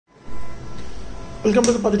Welcome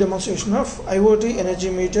to the project demonstration of IoT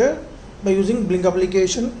energy meter by using Blink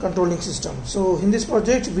application controlling system. So in this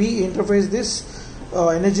project we interface this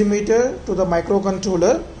energy meter to the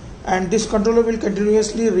microcontroller, and this controller will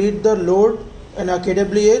continuously read the load in a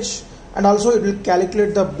kWh, and also it will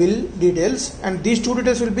calculate the bill details, and these two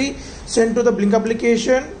details will be sent to the Blink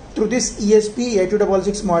application through this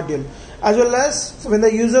ESP8266 module. As well as when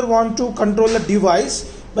the user want to control the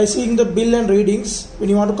device by seeing the bill and readings, when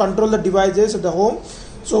you want to control the devices at the home,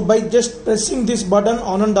 so by just pressing this button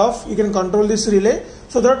on and off, you can control this relay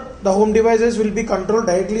so that the home devices will be controlled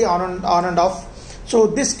directly on and off. So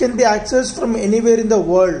this can be accessed from anywhere in the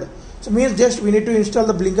world. So means just we need to install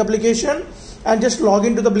the Blink application and just log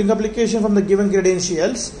into the Blink application from the given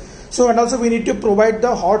credentials. So and also we need to provide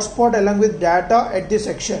the hotspot along with data at this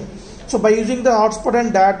section. So by using the hotspot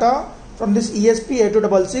and data from this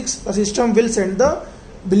ESP8266, the system will send the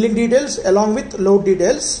billing details along with load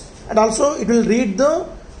details, and also it will read the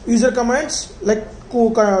user commands like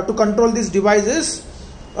to control these devices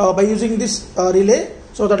by using this relay.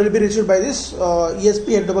 So that will be received by this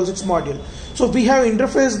ESP8266 module. So we have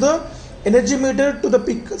interfaced the energy meter to the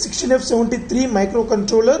PIC16F73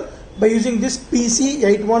 microcontroller by using this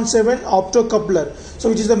PC817 optocoupler, so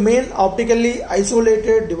which is the main optically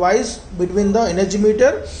isolated device between the energy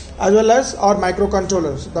meter as well as our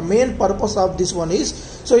microcontrollers. The main purpose of this one is,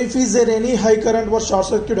 so if is there any high current or short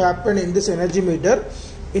circuit happen in this energy meter,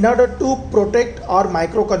 in order to protect our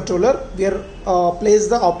microcontroller, we are place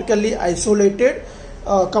the optically isolated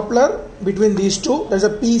coupler between these two. There is a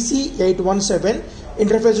PC817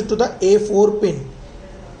 interface to the A4 pin.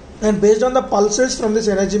 And based on the pulses from this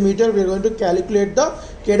energy meter, we are going to calculate the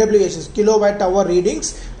kWhs, kilowatt hour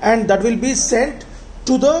readings, and that will be sent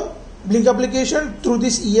to the Blink application through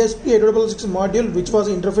this ESP8266 module, which was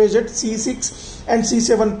interfaced at C6 and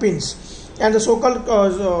C7 pins. And the so-called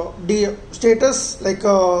status like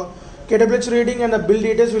kWh reading and the bill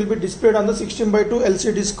details will be displayed on the 16:2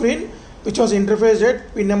 LCD screen, which was interfaced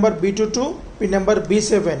at pin number B2 to pin number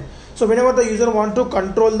B7. So whenever the user want to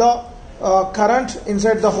control the current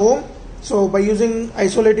inside the home, so by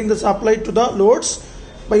isolating the supply to the loads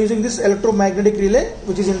by using this electromagnetic relay,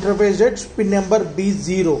 which is interfaced at pin number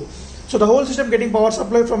B0. So the whole system getting power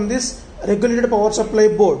supply from this regulated power supply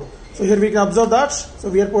board. So here we can observe that, so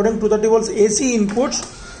we are putting 230 volts AC inputs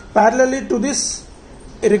parallelly to this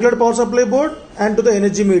regulated power supply board and to the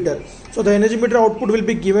energy meter. So the energy meter output will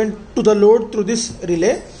be given to the load through this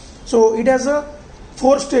relay. So it has a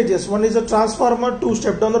 4 stages. One is a transformer to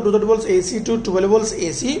step down the 230 volts AC to 12 volts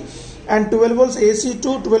AC, and 12 volts AC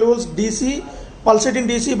to 12 volts DC, pulsating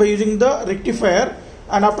DC by using the rectifier,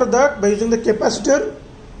 and after that by using the capacitor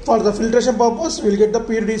for the filtration purpose we will get the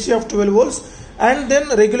pure DC of 12 volts, and then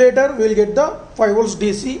regulator we will get the 5 volts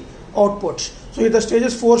DC output. So the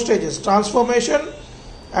stages, 4 stages: transformation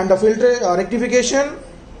and the rectification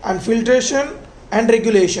and filtration and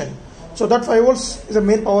regulation. So that 5 volts is the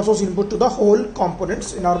main power source input to the whole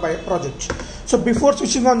components in our project. So before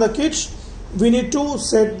switching on the kits, we need to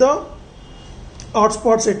set the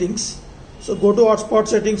hotspot settings. So go to hotspot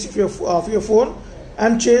settings of your phone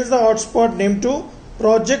and change the hotspot name to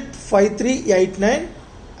project 5389,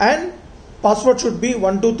 and password should be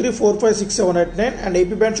 123456789, and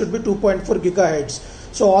AP band should be 2.4 gigahertz.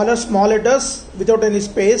 So all are small letters without any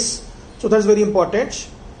space. So that's very important.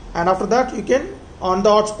 And after that you can on the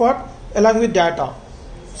hotspot along with data.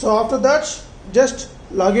 So after that just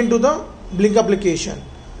log into the Blink application.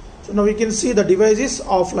 So now we can see the device is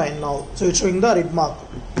offline now, so it's showing the red mark.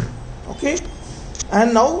 Okay,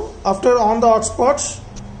 and now after on the hotspots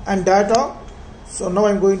and data, so now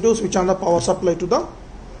I'm going to switch on the power supply to the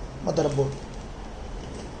motherboard.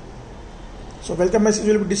 So welcome message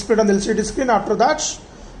will be displayed on the LCD screen. After that,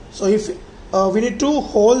 so if we need to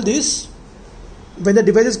hold this when the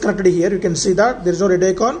device is connected, here you can see that there is no red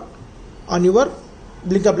icon on your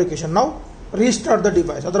Blink application. Now restart the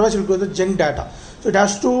device, otherwise it will go to the junk data. So it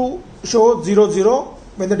has to show 00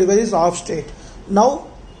 when the device is off state. Now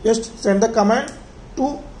just send the command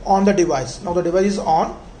to on the device. Now the device is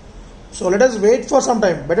on. So let us wait for some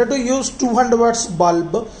time. Better to use 200 watts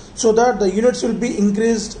bulb so that the units will be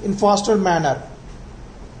increased in faster manner.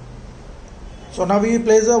 So now we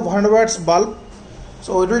place a 100 watts bulb.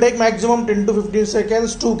 So it will take maximum 10 to 15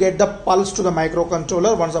 seconds to get the pulse to the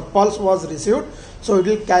microcontroller. Once the pulse was received, so it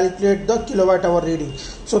will calculate the kilowatt hour reading.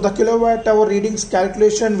 So the kilowatt hour readings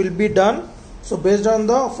calculation will be done. So based on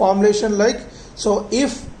the formulation, like, so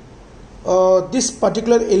if this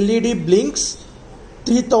particular LED blinks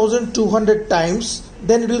 3200 times,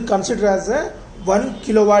 then it will consider as a 1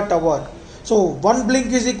 kilowatt hour. So one blink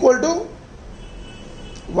is equal to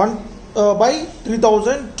 1 by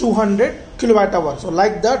 3200 kilowatt hour. So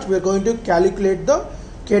like that we are going to calculate the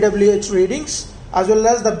kWh readings, as well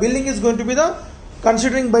as the billing is going to be the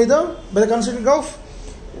considering of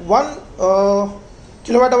 1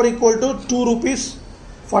 kilowatt hour equal to 2 rupees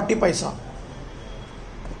 40 paisa.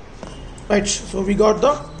 Right, so we got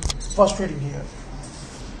the first reading here.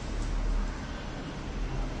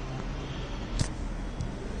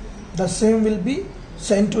 The same will be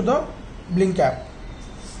sent to the Blink app.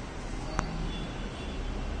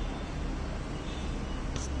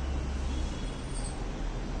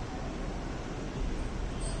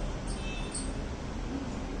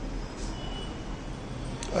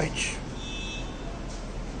 Right.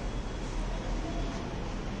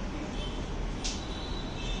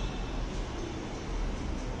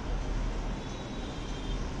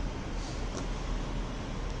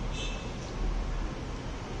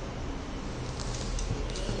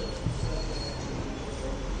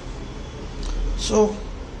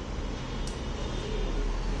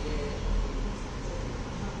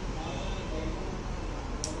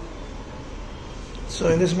 So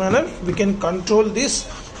in this manner we can control these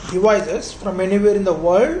devices from anywhere in the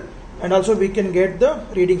world, and also we can get the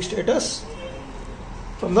reading status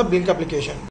from the Blink application.